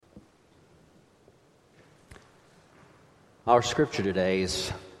Our scripture today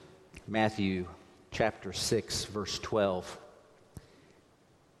is Matthew chapter 6, verse 12.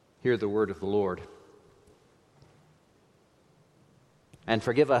 Hear the word of the Lord. And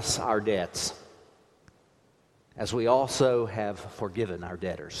forgive us our debts, as we also have forgiven our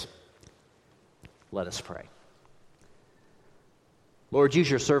debtors. Let us pray. Lord, use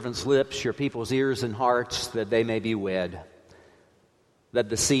your servants' lips, your people's ears and hearts, that they may be wed, that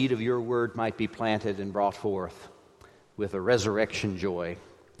the seed of your word might be planted and brought forth with a resurrection joy.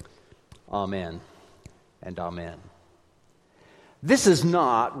 Amen and amen. This is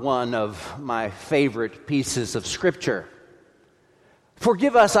not one of my favorite pieces of Scripture.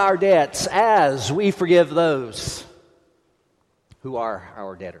 Forgive us our debts as we forgive those who are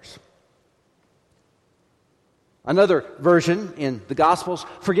our debtors. Another version in the Gospels,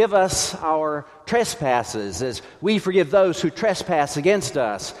 forgive us our trespasses as we forgive those who trespass against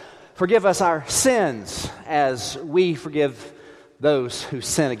us. Forgive us our sins as we forgive those who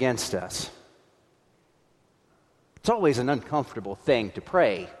sin against us. It's always an uncomfortable thing to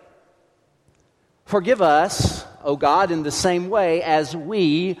pray. Forgive us, O God, in the same way as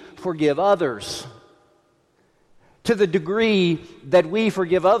we forgive others. To the degree that we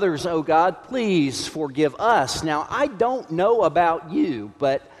forgive others, O God, please forgive us. Now, I don't know about you,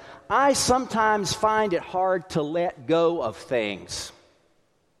 but I sometimes find it hard to let go of things.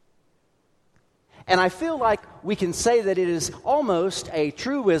 And I feel like we can say that it is almost a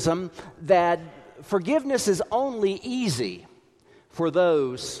truism that forgiveness is only easy for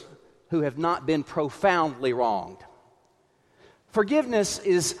those who have not been profoundly wronged. Forgiveness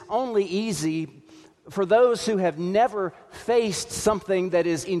is only easy for those who have never faced something that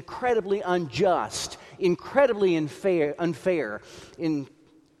is incredibly unjust, incredibly unfair,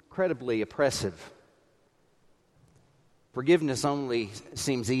 incredibly oppressive. Forgiveness only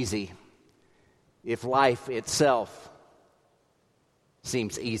seems easy if life itself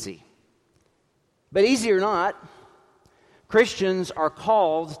seems easy. But easy or not, Christians are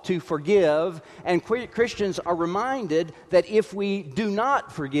called to forgive, and Christians are reminded that if we do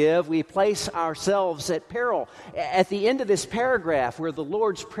not forgive, we place ourselves at peril. At the end of this paragraph where the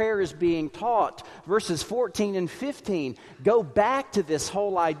Lord's Prayer is being taught, verses 14 and 15, go back to this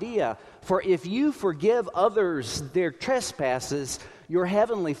whole idea. For if you forgive others their trespasses, your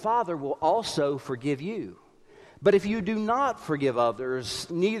heavenly Father will also forgive you. But if you do not forgive others,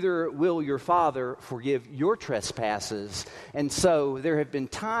 neither will your Father forgive your trespasses. And so there have been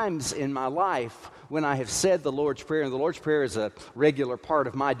times in my life when I have said the Lord's Prayer, and the Lord's Prayer is a regular part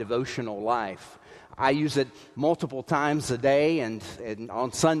of my devotional life. I use it multiple times a day and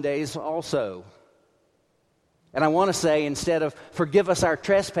on Sundays also. And I want to say, instead of forgive us our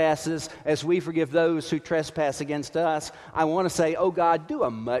trespasses as we forgive those who trespass against us, I want to say, oh God, do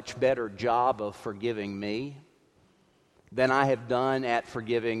a much better job of forgiving me than I have done at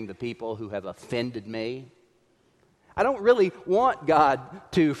forgiving the people who have offended me. I don't really want God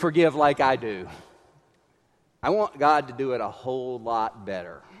to forgive like I do. I want God to do it a whole lot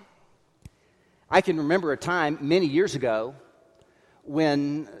better. I can remember a time many years ago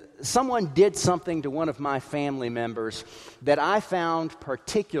when someone did something to one of my family members that I found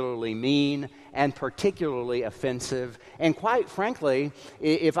particularly mean and particularly offensive. And quite frankly,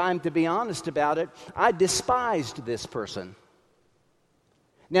 if I'm to be honest about it, I despised this person.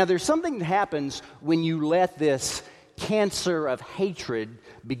 Now, there's something that happens when you let this cancer of hatred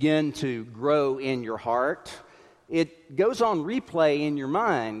begin to grow in your heart. It goes on replay in your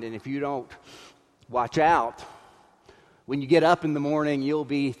mind, and if you don't watch out, when you get up in the morning, you'll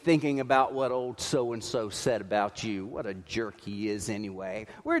be thinking about what old so-and-so said about you. What a jerk he is anyway.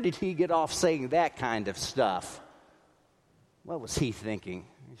 Where did he get off saying that kind of stuff? What was he thinking?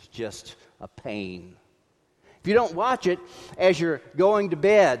 It's just a pain. If you don't watch it as you're going to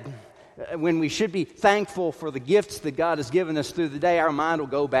bed, when we should be thankful for the gifts that God has given us through the day, our mind will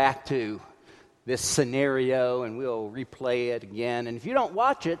go back to this scenario and we'll replay it again. And if you don't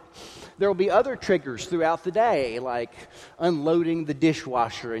watch it, there will be other triggers throughout the day, like unloading the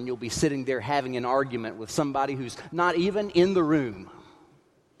dishwasher, and you'll be sitting there having an argument with somebody who's not even in the room.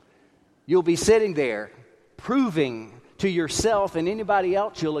 You'll be sitting there proving to yourself and anybody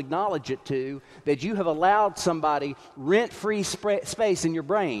else you'll acknowledge it to that you have allowed somebody rent-free space in your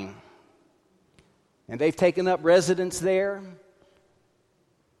brain. And they've taken up residence there.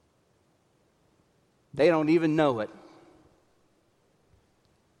 They don't even know it.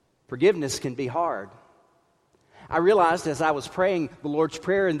 Forgiveness can be hard. I realized as I was praying the Lord's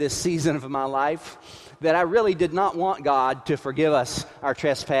Prayer in this season of my life that I really did not want God to forgive us our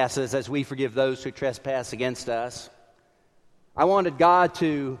trespasses as we forgive those who trespass against us. I wanted God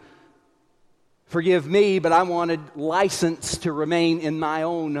to forgive me, but I wanted license to remain in my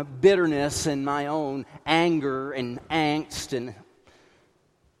own bitterness and my own anger and angst and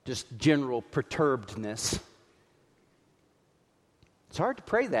just general perturbedness. It's hard to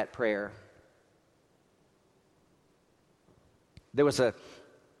pray that prayer. There was a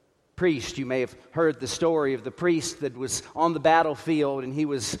priest, you may have heard the story of the priest that was on the battlefield, and he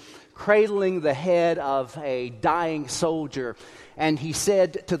was cradling the head of a dying soldier, and he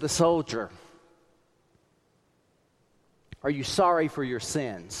said to the soldier, "Are you sorry for your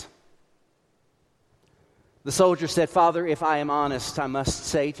sins?" The soldier said, "Father, if I am honest, I must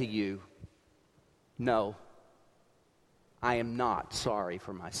say to you, no, I am not sorry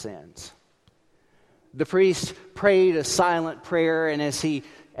for my sins." The priest prayed a silent prayer, and as he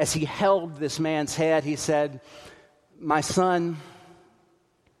held this man's head, he said, "My son,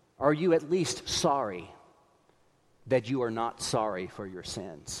 are you at least sorry that you are not sorry for your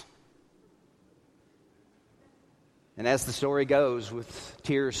sins?" And as the story goes, with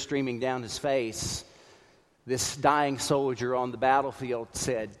tears streaming down his face, this dying soldier on the battlefield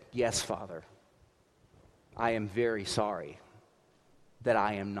said, "Yes, Father, I am very sorry that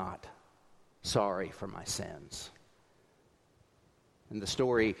I am not sorry for my sins." And the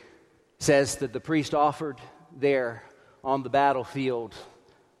story says that the priest offered there on the battlefield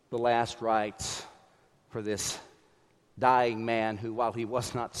the last rites for this dying man who, while he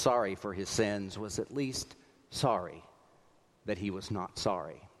was not sorry for his sins, was at least sorry that he was not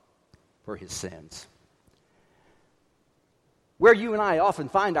sorry for his sins. Where you and I often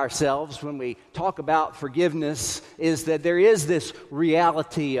find ourselves when we talk about forgiveness is that there is this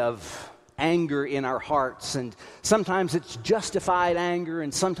reality of anger in our hearts, and sometimes it's justified anger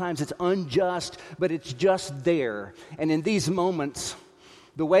and sometimes it's unjust, but it's just there. And in these moments,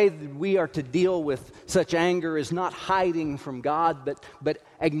 the way that we are to deal with such anger is not hiding from God, but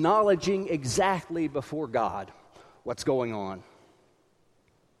acknowledging exactly before God what's going on.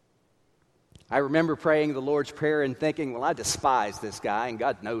 I remember praying the Lord's Prayer and thinking, well, I despise this guy, and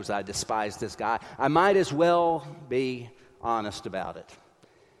God knows I despise this guy. I might as well be honest about it.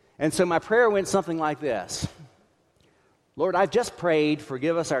 And so my prayer went something like this: Lord, I've just prayed,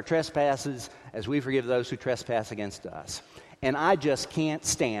 forgive us our trespasses as we forgive those who trespass against us. And I just can't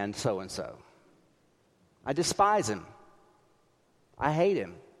stand so-and-so. I despise him. I hate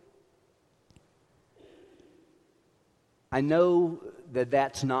him. I know that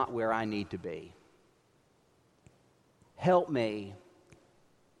that's not where I need to be. Help me.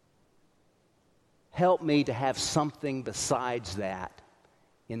 Help me to have something besides that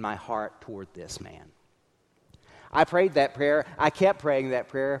in my heart toward this man. I prayed that prayer. I kept praying that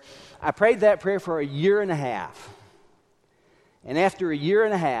prayer. I prayed that prayer for 1.5 years. And after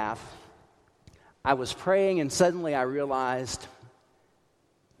 1.5 years, I was praying, and suddenly I realized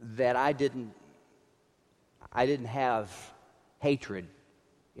that I didn't have hatred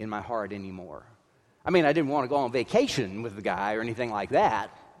in my heart anymore. I mean, I didn't want to go on vacation with the guy or anything like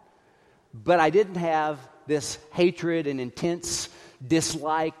that, but I didn't have this hatred and intense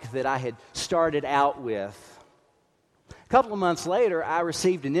dislike that I had started out with. A couple of months later, I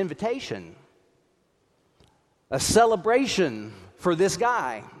received an invitation, a celebration for this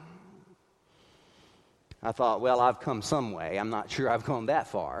guy. I thought, well, I've come some way. I'm not sure I've gone that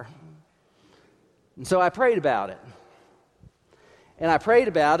far. And so I prayed about it. And I prayed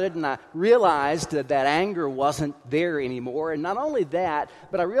about it, and I realized that anger wasn't there anymore. And not only that,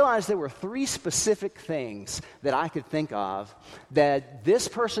 but I realized there were 3 specific things that I could think of that this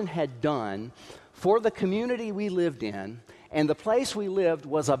person had done for the community we lived in. And the place we lived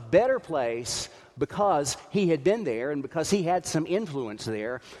was a better place because he had been there and because he had some influence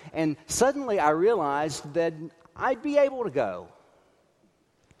there. And suddenly I realized that I'd be able to go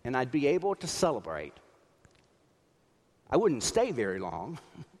and I'd be able to celebrate. I wouldn't stay very long,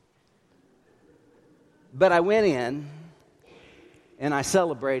 but I went in and I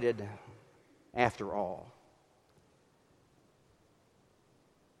celebrated after all.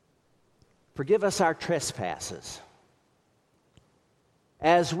 Forgive us our trespasses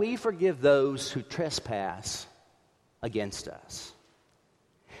as we forgive those who trespass against us.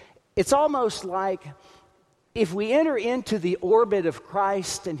 It's almost like if we enter into the orbit of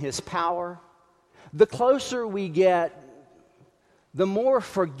Christ and His power, the closer we get, the more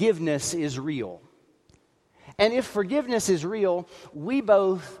forgiveness is real. And if forgiveness is real, we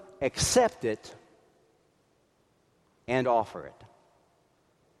both accept it and offer it.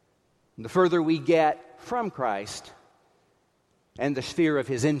 The further we get from Christ and the sphere of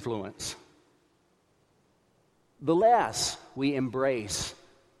His influence, the less we embrace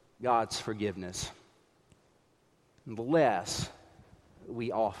God's forgiveness, and the less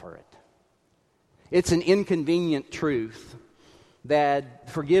we offer it. It's an inconvenient truth that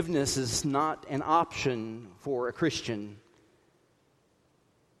forgiveness is not an option for a Christian.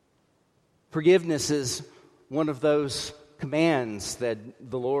 Forgiveness is one of those commands that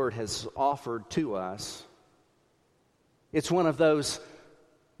the Lord has offered to us. It's one of those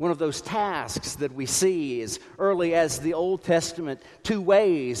tasks that we see as early as the Old Testament, two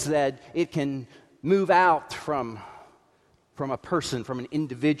ways that it can move out from a person, from an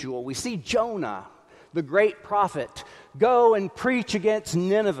individual. We see Jonah, the great prophet, go and preach against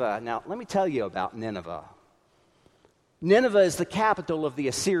Nineveh. Now, let me tell you about Nineveh. Nineveh is the capital of the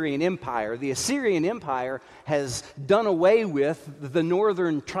Assyrian Empire. The Assyrian Empire has done away with the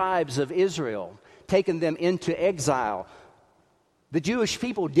northern tribes of Israel, taken them into exile. The Jewish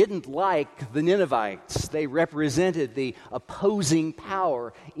people didn't like the Ninevites. They represented the opposing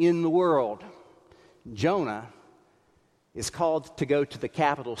power in the world. Jonah is called to go to the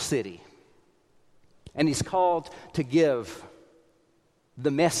capital city. And he's called to give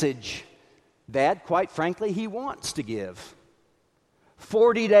the message that, quite frankly, he wants to give.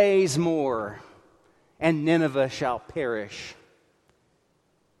 40 days more, and Nineveh shall perish.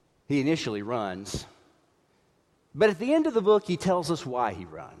 He initially runs. But at the end of the book, he tells us why he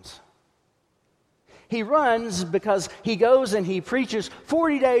runs. He runs because he goes and he preaches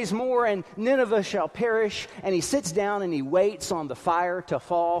 40 days more and Nineveh shall perish. And he sits down and he waits on the fire to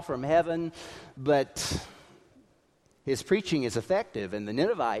fall from heaven. But his preaching is effective, and the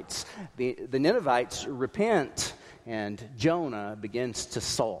Ninevites repent, and Jonah begins to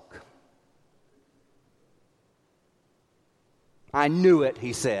sulk. I knew it,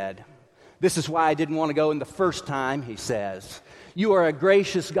 he said. This is why I didn't want to go in the first time, he says. You are a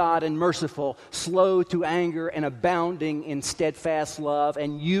gracious God and merciful, slow to anger and abounding in steadfast love,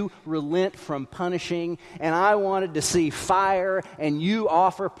 and you relent from punishing, and I wanted to see fire, and you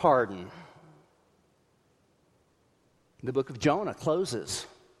offer pardon. The book of Jonah closes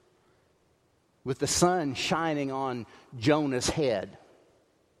with the sun shining on Jonah's head,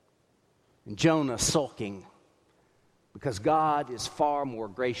 and Jonah sulking because God is far more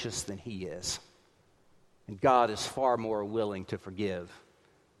gracious than he is. And God is far more willing to forgive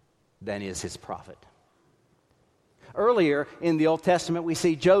than is his prophet. Earlier in the Old Testament, we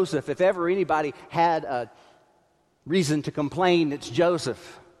see Joseph. If ever anybody had a reason to complain, it's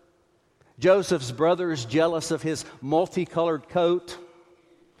Joseph. Joseph's brothers, jealous of his multicolored coat,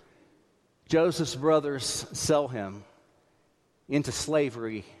 Joseph's brothers sell him into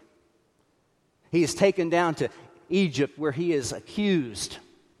slavery. He is taken down to Egypt, where he is accused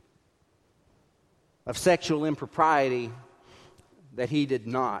of sexual impropriety that he did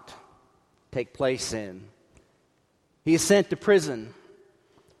not take place in. He is sent to prison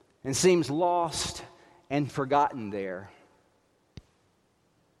and seems lost and forgotten there.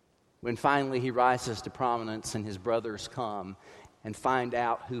 When finally he rises to prominence and his brothers come and find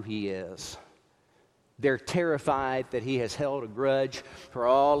out who he is, they're terrified that he has held a grudge for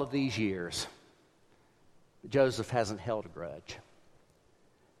all of these years. Joseph hasn't held a grudge.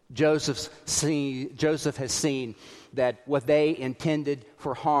 Joseph has seen that what they intended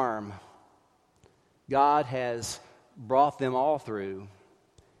for harm, God has brought them all through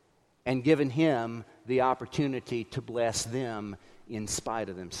and given him the opportunity to bless them in spite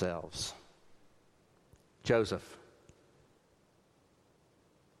of themselves. Joseph,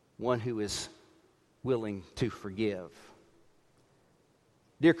 one who is willing to forgive.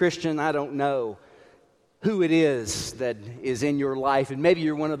 Dear Christian, I don't know who it is that is in your life, and maybe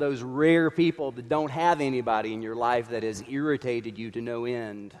you're one of those rare people that don't have anybody in your life that has irritated you to no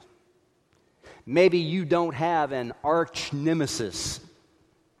end. Maybe you don't have an arch nemesis,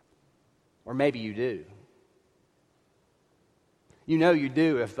 or maybe you do. You know you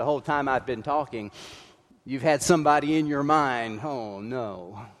do if the whole time I've been talking, you've had somebody in your mind. Oh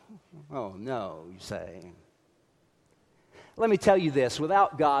no, you say. Let me tell you this,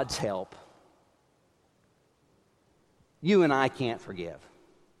 without God's help, you and I can't forgive.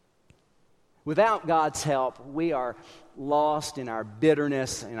 Without God's help, we are lost in our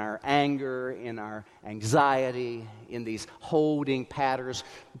bitterness, in our anger, in our anxiety, in these holding patterns.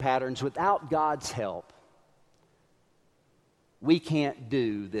 Without God's help, we can't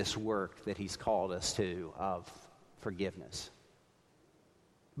do this work that He's called us to of forgiveness.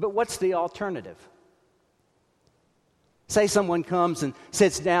 But what's the alternative? Say someone comes and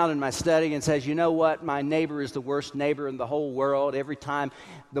sits down in my study and says, you know what, my neighbor is the worst neighbor in the whole world. Every time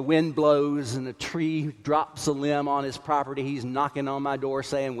the wind blows and a tree drops a limb on his property, he's knocking on my door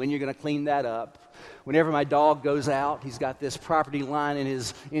saying, when you're going to clean that up? Whenever my dog goes out, he's got this property line in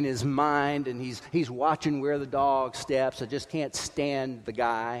his mind, and he's watching where the dog steps. I just can't stand the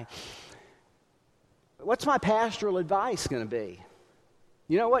guy. What's my pastoral advice going to be?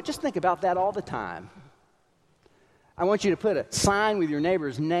 You know what? Just think about that all the time. I want you to put a sign with your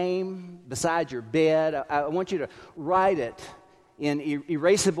neighbor's name beside your bed. I want you to write it in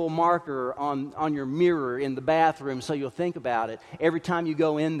erasable marker on your mirror in the bathroom so you'll think about it every time you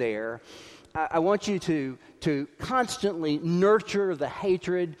go in there. I want you to constantly nurture the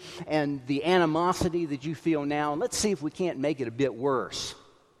hatred and the animosity that you feel now. And let's see if we can't make it a bit worse.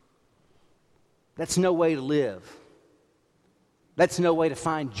 That's no way to live. That's no way to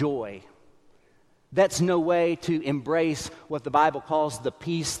find joy. That's no way to embrace what the Bible calls the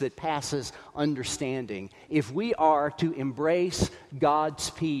peace that passes understanding. If we are to embrace God's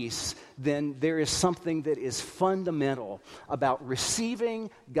peace, then there is something that is fundamental about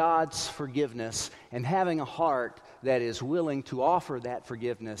receiving God's forgiveness and having a heart that is willing to offer that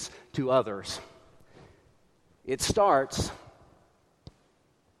forgiveness to others. It starts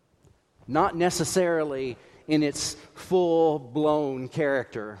not necessarily in its full-blown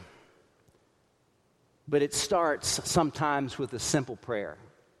character, but it starts sometimes with a simple prayer.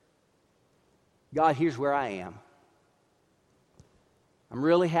 God, here's where I am. I'm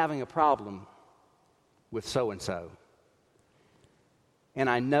really having a problem with so-and-so. And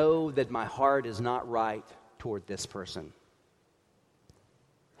I know that my heart is not right toward this person.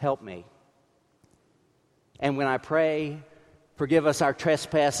 Help me. And when I pray, forgive us our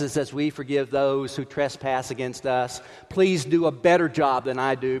trespasses as we forgive those who trespass against us, please do a better job than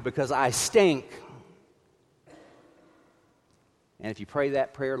I do because I stink. And if you pray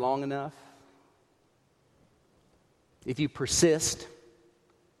that prayer long enough, if you persist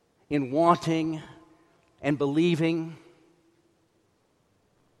in wanting and believing,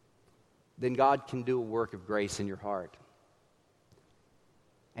 then God can do a work of grace in your heart.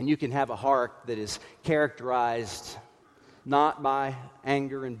 And you can have a heart that is characterized not by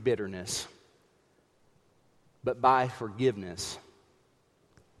anger and bitterness, but by forgiveness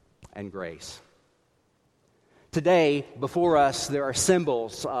and grace. Today, before us, there are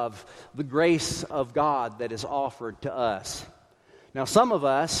symbols of the grace of God that is offered to us. Now, some of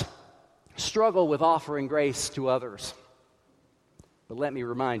us struggle with offering grace to others. But let me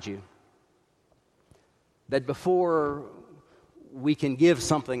remind you that before we can give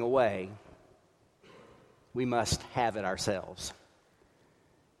something away, we must have it ourselves.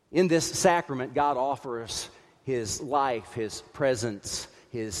 In this sacrament, God offers His life, His presence,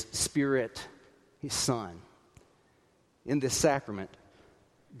 His Spirit, His Son. In this sacrament,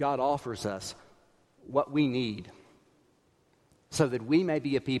 God offers us what we need so that we may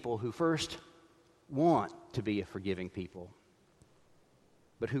be a people who first want to be a forgiving people,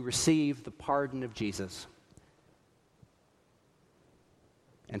 but who receive the pardon of Jesus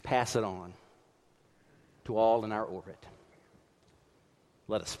and pass it on to all in our orbit.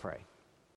 Let us pray.